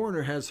 the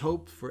coroner has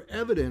hoped for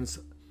evidence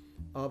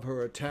of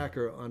her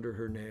attacker under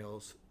her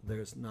nails.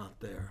 There's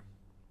not there."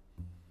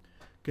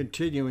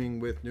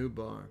 Continuing with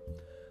Newbar.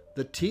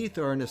 "The teeth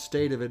are in a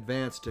state of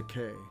advanced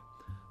decay.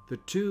 The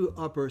 2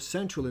 upper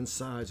central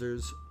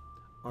incisors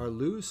are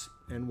loose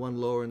and one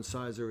lower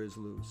incisor is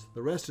loose.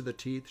 The rest of the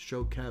teeth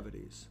show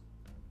cavities.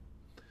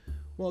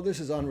 Well, this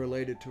is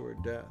unrelated to her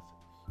death,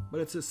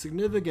 but it's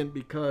significant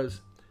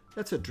because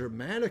that's a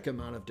dramatic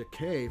amount of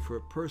decay for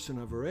a person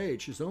of her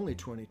age. She's only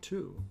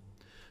 22.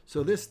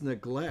 So this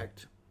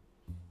neglect,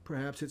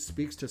 perhaps it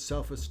speaks to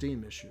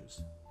self-esteem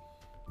issues.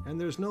 And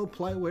there's no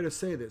polite way to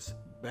say this.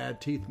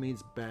 Bad teeth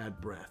means bad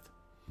breath.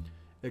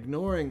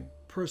 Ignoring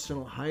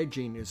personal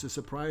hygiene is a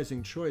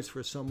surprising choice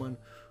for someone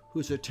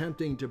who's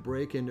attempting to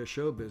break into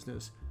show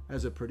business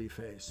as a pretty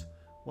face.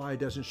 Why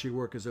doesn't she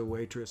work as a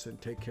waitress and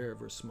take care of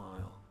her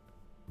smile?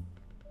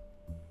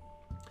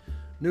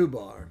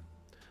 Nubar.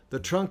 The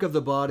trunk of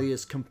the body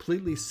is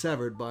completely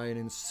severed by an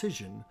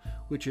incision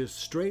which is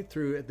straight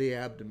through at the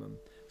abdomen,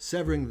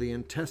 severing the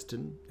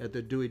intestine at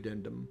the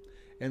duodenum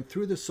and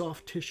through the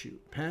soft tissue,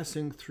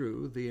 passing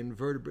through the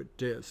invertebrate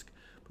disc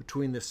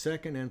between the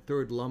second and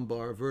third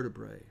lumbar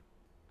vertebrae.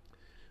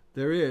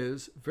 There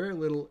is very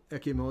little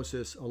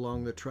ecchymosis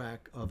along the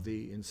track of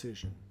the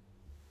incision.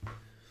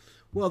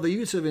 Well, the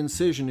use of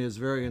incision is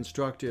very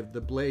instructive.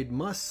 The blade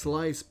must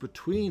slice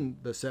between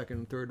the second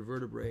and third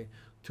vertebrae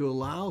to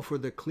allow for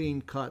the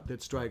clean cut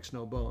that strikes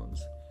no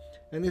bones.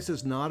 And this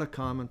is not a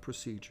common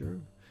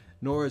procedure,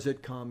 nor is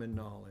it common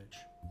knowledge.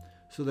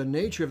 So the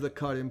nature of the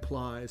cut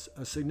implies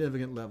a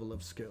significant level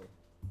of skill.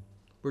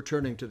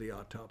 Returning to the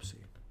autopsy.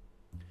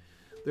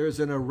 There is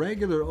an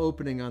irregular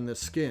opening on the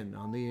skin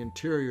on the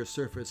interior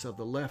surface of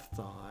the left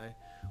thigh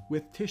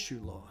with tissue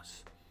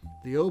loss.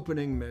 The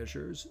opening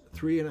measures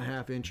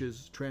 3.5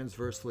 inches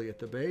transversely at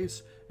the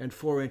base and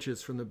 4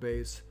 inches from the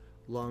base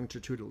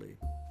longitudinally.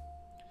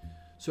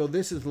 So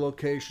this is the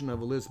location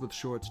of Elizabeth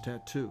Short's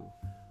tattoo.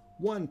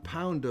 1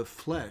 pound of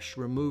flesh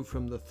removed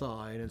from the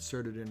thigh and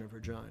inserted in her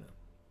vagina.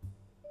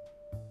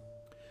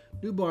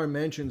 Nubar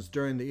mentions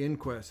during the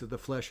inquest that the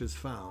flesh is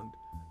found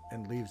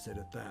and leaves it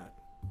at that.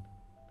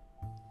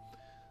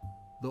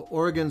 The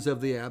organs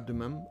of the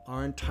abdomen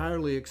are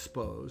entirely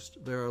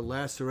exposed. There are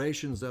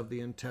lacerations of the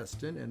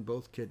intestine and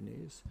both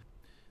kidneys.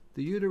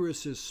 The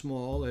uterus is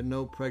small and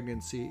no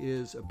pregnancy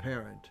is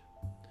apparent.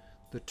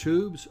 The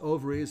tubes,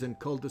 ovaries, and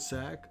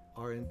cul-de-sac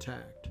are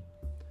intact.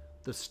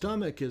 The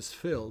stomach is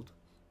filled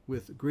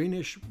with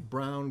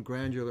greenish-brown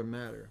granular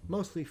matter,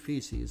 mostly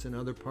feces and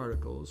other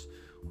particles,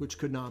 which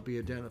could not be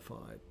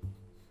identified.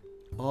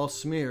 All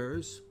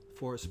smears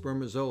for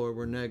spermazoa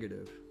were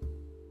negative.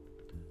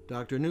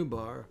 Dr.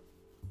 Nubar,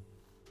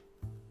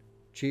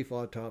 Chief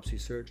Autopsy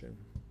Surgeon.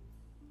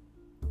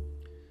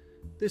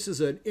 This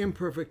is an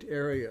imperfect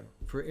area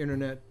for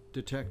internet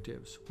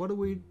detectives. What are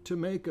we to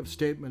make of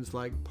statements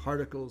like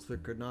particles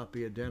that could not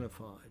be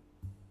identified?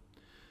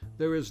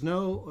 There is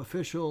no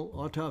official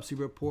autopsy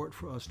report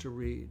for us to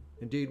read.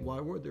 Indeed, why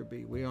would there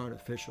be? We aren't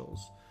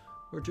officials.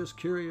 We're just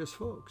curious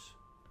folks.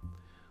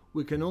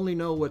 We can only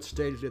know what's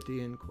stated at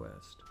the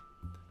inquest.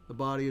 The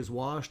body is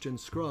washed and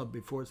scrubbed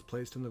before it's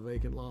placed in the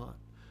vacant lot.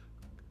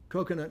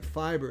 Coconut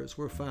fibers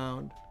were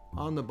found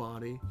on the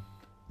body.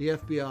 The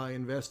FBI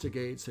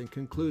investigates and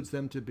concludes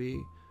them to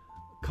be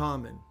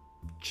common,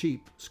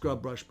 cheap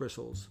scrub brush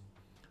bristles.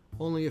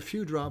 Only a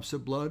few drops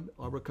of blood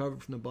are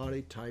recovered from the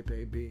body, type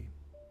AB.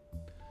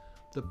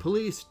 The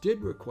police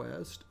did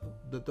request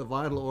that the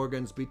vital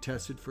organs be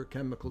tested for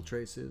chemical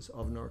traces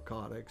of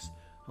narcotics.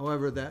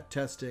 However, that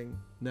testing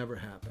never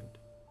happened.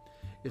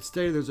 It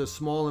stated there's a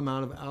small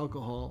amount of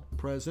alcohol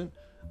present.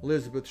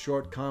 Elizabeth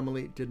Short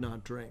commonly did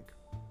not drink.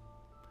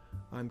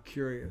 I'm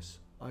curious.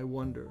 I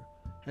wonder,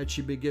 had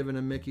she been given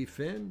a Mickey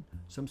Finn,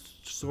 some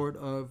sort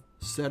of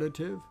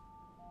sedative?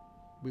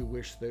 We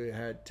wish they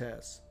had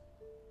tests.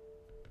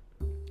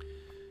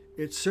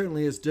 It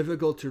certainly is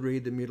difficult to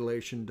read the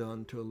mutilation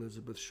done to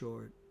Elizabeth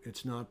Short.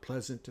 It's not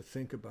pleasant to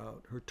think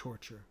about her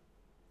torture.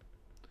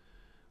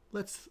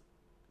 Let's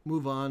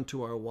move on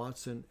to our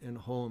Watson and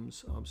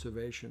Holmes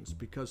observations.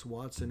 Because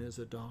Watson is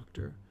a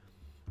doctor,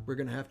 we're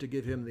going to have to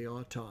give him the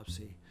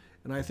autopsy.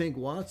 And I think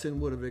Watson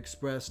would have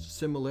expressed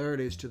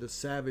similarities to the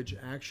savage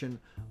action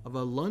of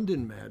a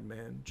London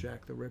madman,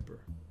 Jack the Ripper.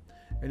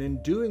 And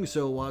in doing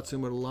so,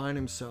 Watson would align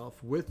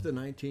himself with the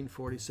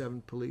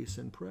 1947 police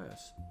and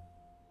press.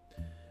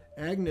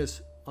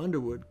 Agnes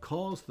Underwood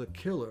calls the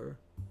killer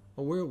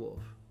a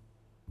werewolf.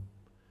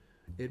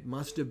 It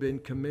must have been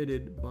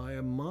committed by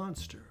a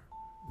monster,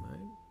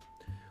 right?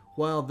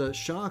 While the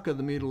shock of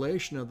the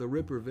mutilation of the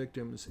Ripper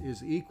victims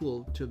is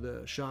equal to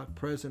the shock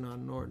present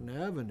on Norton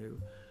Avenue,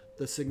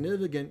 the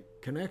significant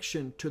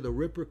connection to the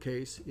Ripper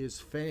case is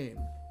fame,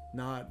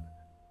 not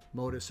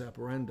modus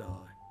operandi,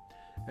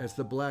 as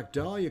the Black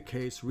Dahlia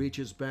case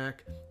reaches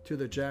back to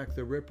the Jack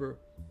the Ripper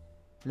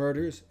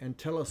murders and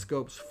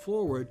telescopes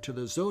forward to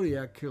the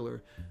Zodiac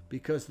killer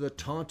because of the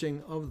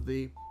taunting of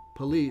the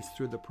police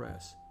through the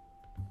press.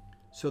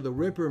 So the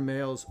Ripper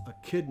mails a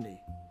kidney,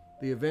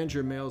 the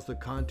Avenger mails the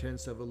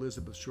contents of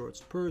Elizabeth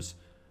Short's purse,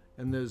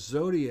 and the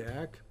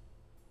Zodiac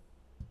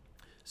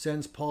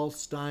sends Paul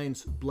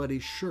Stein's bloody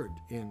shirt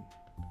in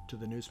to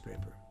the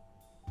newspaper.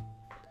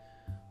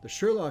 The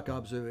Sherlock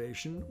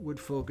observation would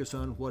focus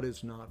on what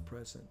is not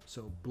present,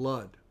 so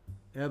blood,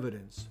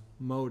 evidence,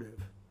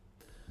 motive.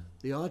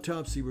 The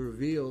autopsy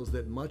reveals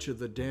that much of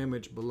the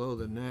damage below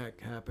the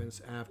neck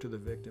happens after the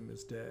victim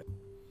is dead.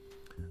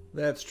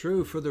 That's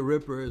true for the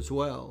Ripper as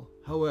well.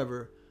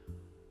 However,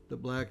 the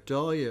Black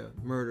Dahlia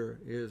murder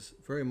is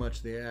very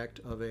much the act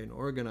of an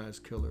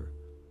organized killer,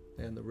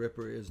 and the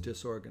Ripper is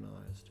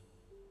disorganized.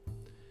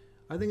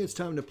 I think it's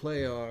time to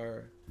play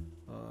our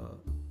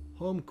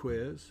home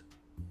quiz.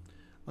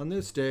 On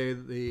this day,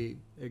 the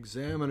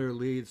Examiner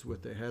leads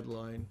with the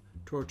headline,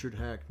 "Tortured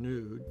Hack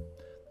Nude."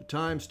 The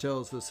Times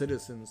tells the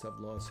citizens of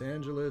Los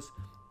Angeles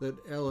that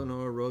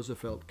Eleanor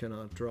Roosevelt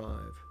cannot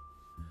drive.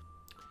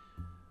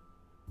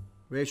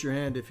 Raise your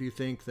hand if you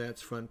think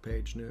that's front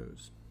page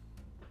news.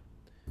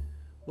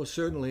 Well,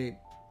 certainly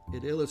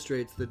it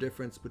illustrates the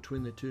difference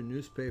between the two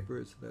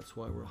newspapers. That's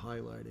why we're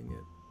highlighting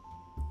it.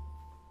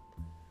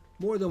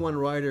 More than one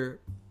writer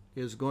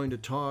is going to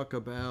talk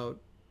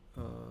about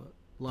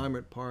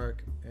Leimert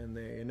Park, and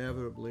they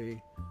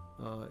inevitably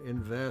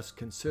invest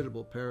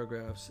considerable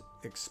paragraphs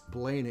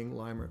explaining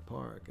Leimert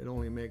Park. It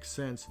only makes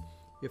sense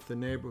if the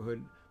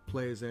neighborhood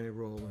plays any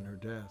role in her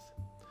death.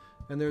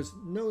 And there's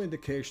no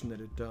indication that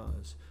it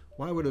does.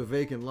 Why would a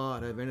vacant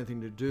lot have anything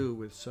to do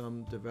with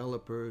some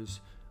developer's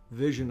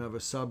vision of a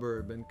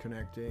suburb and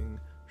connecting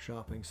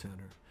shopping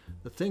center?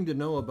 The thing to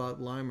know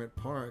about Leimert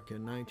Park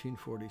in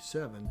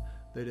 1947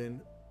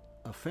 that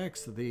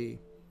affects the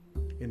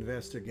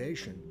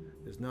investigation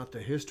is not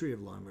the history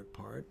of Leimert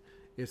Park.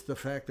 It's the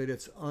fact that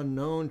it's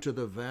unknown to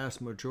the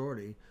vast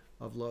majority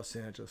of Los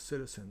Angeles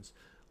citizens.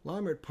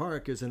 Leimert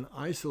Park is an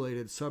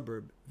isolated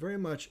suburb, very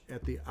much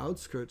at the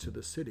outskirts of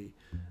the city.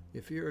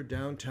 If you're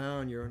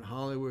downtown, you're in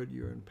Hollywood,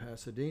 you're in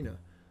Pasadena,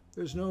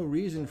 there's no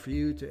reason for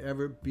you to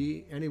ever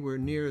be anywhere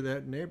near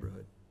that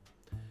neighborhood.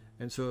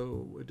 And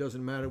so it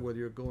doesn't matter whether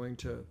you're going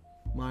to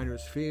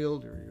Miners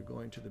Field or you're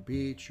going to the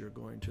beach, you're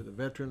going to the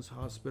Veterans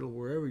Hospital,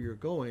 wherever you're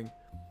going,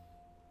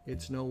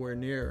 it's nowhere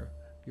near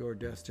your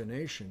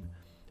destination.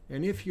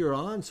 And if you're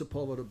on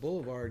Sepulveda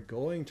Boulevard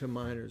going to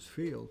Miners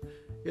Field,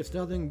 it's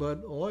nothing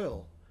but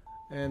oil.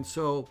 And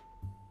so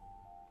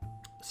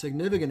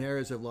significant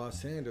areas of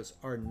Los Angeles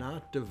are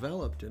not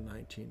developed in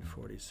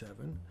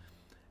 1947.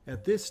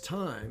 At this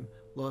time,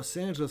 Los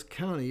Angeles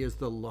County is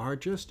the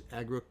largest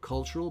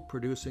agricultural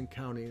producing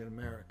county in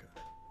America.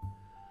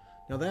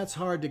 Now that's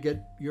hard to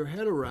get your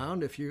head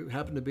around if you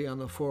happen to be on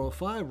the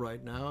 405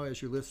 right now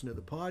as you listen to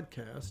the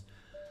podcast.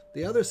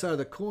 The other side of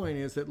the coin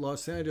is that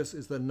Los Angeles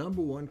is the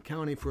number one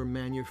county for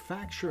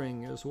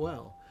manufacturing as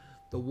well.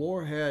 The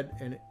war had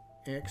an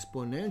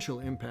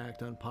exponential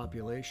impact on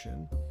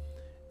population,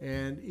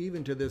 and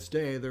even to this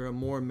day, there are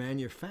more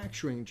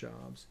manufacturing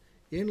jobs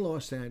in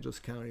Los Angeles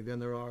County than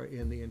there are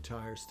in the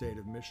entire state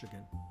of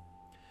Michigan.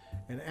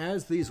 And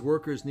as these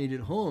workers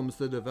needed homes,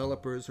 the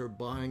developers are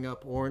buying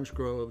up orange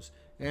groves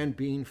and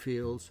bean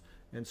fields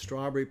and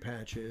strawberry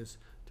patches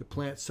to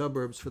plant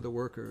suburbs for the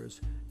workers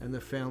and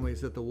the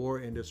families that the war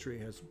industry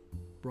has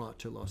brought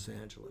to Los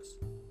Angeles.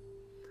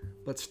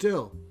 But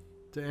still,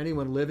 to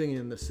anyone living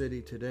in the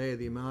city today,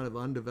 the amount of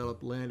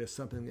undeveloped land is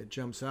something that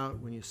jumps out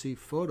when you see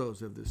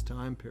photos of this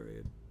time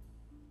period.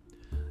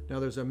 Now,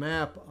 there's a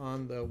map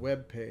on the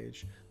web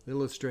page that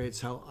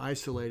illustrates how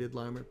isolated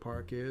Leimert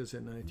Park is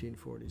in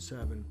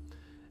 1947,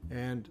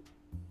 and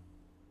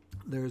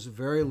there's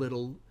very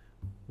little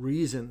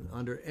reason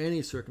under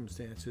any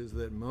circumstances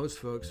that most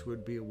folks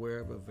would be aware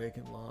of a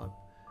vacant lot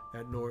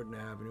at Norton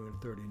Avenue and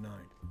 39.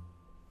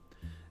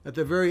 At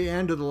the very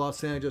end of the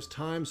Los Angeles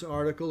Times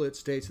article, it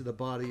states that the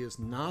body is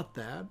not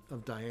that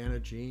of Diana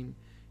Jean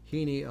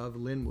Heaney of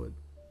Linwood,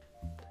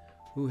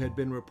 who had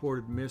been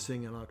reported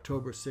missing on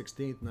October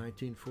 16,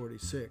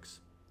 1946.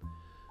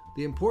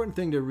 The important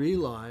thing to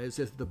realize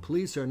is that the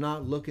police are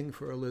not looking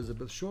for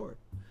Elizabeth Short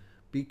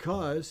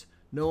because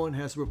no one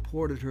has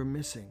reported her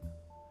missing.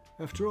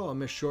 After all,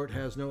 Miss Short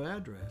has no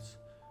address.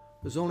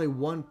 There's only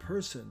one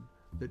person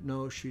that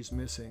knows she's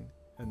missing,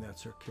 and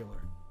that's her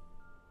killer.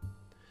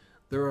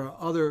 There are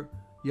other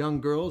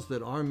young girls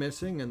that are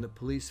missing, and the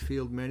police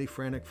field many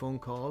frantic phone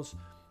calls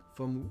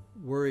from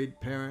worried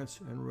parents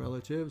and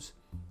relatives,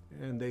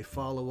 and they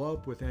follow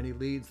up with any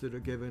leads that are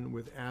given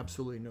with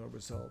absolutely no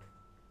result.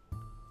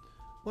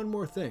 One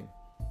more thing.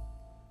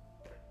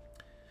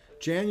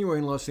 January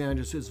in Los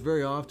Angeles is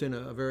very often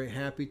a very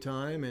happy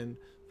time, and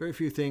very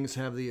few things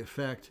have the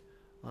effect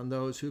on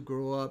those who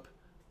grow up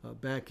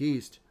back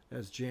east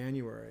as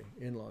January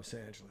in Los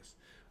Angeles.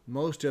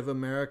 Most of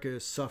America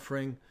is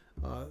suffering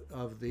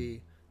of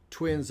the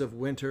twins of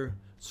winter,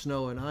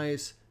 snow and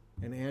ice,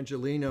 and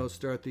Angelenos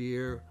start the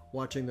year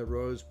watching the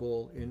Rose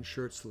Bowl in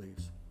shirt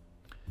sleeves.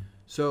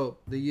 So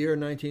the year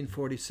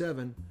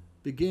 1947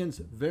 begins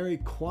very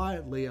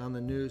quietly on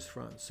the news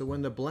front. So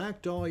when the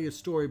Black Dahlia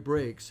story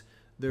breaks,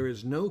 there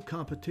is no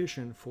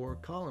competition for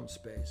column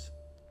space.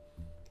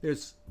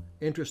 There's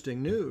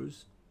interesting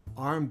news.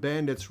 Armed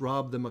bandits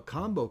robbed the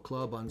Macombo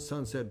Club on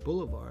Sunset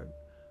Boulevard.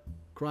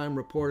 Crime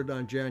reported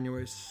on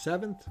January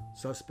 7th,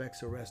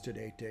 suspects arrested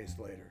 8 days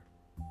later.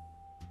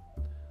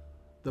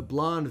 The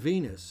Blonde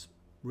Venus,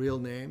 real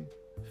name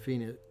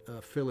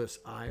Phyllis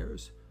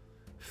Ayers,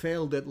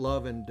 failed at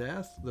Love and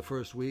Death the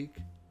first week,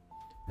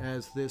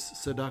 as this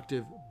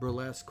seductive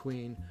burlesque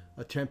queen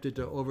attempted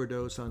to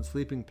overdose on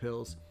sleeping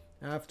pills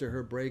after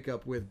her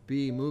breakup with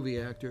B-movie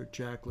actor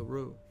Jack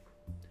LaRue.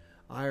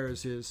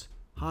 Ayers is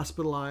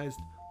hospitalized.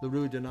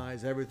 LaRue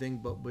denies everything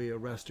but will be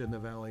arrested in the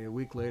valley a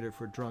week later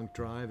for drunk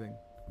driving.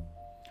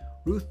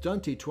 Ruth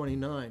Dunty,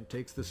 29,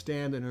 takes the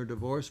stand in her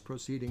divorce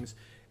proceedings,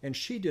 and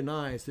she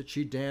denies that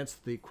she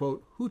danced the,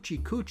 quote,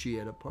 hoochie coochie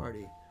at a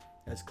party,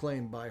 as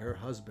claimed by her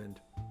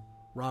husband,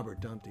 Robert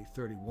Dunty,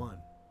 31.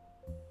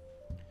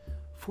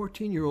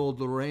 14-year-old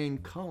Lorraine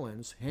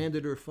Collins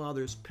handed her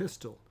father's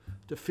pistol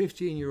to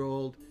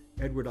 15-year-old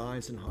Edward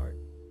Eisenhart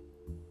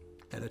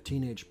at a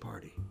teenage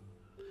party.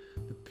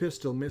 The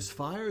pistol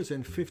misfires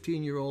and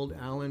 15-year-old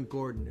Alan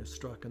Gordon is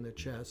struck in the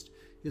chest.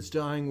 His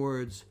dying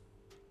words,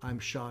 "I'm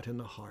shot in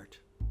the heart."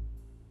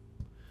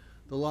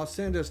 The Los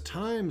Angeles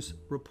Times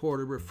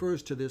reporter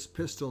refers to this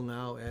pistol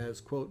now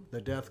as, quote,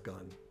 the death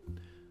gun.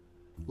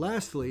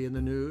 Lastly, in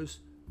the news,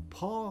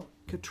 Paul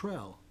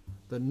Cottrell,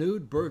 the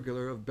nude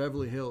burglar of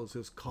Beverly Hills,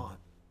 is caught.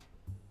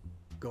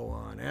 Go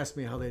on, ask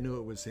me how they knew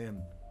it was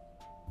him.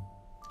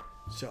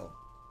 So,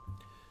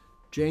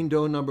 Jane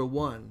Doe number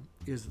 1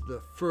 is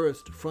the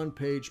first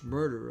front-page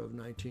murder of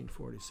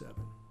 1947,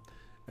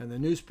 and the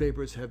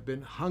newspapers have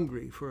been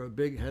hungry for a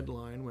big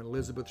headline when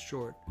Elizabeth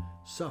Short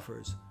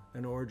suffers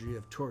an orgy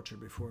of torture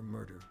before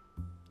murder.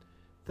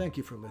 Thank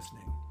you for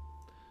listening.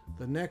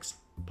 The next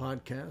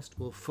podcast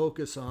will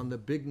focus on the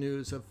big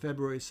news of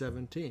February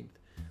 17th.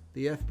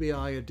 The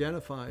FBI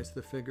identifies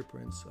the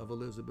fingerprints of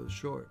Elizabeth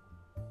Short.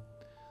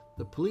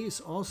 The police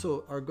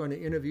also are going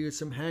to interview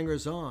some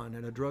hangers-on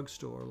at a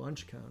drugstore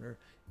lunch counter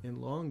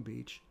in Long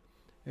Beach.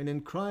 And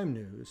in crime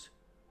news,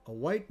 a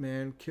white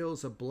man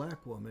kills a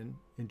black woman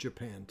in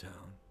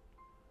Japantown.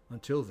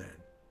 Until then.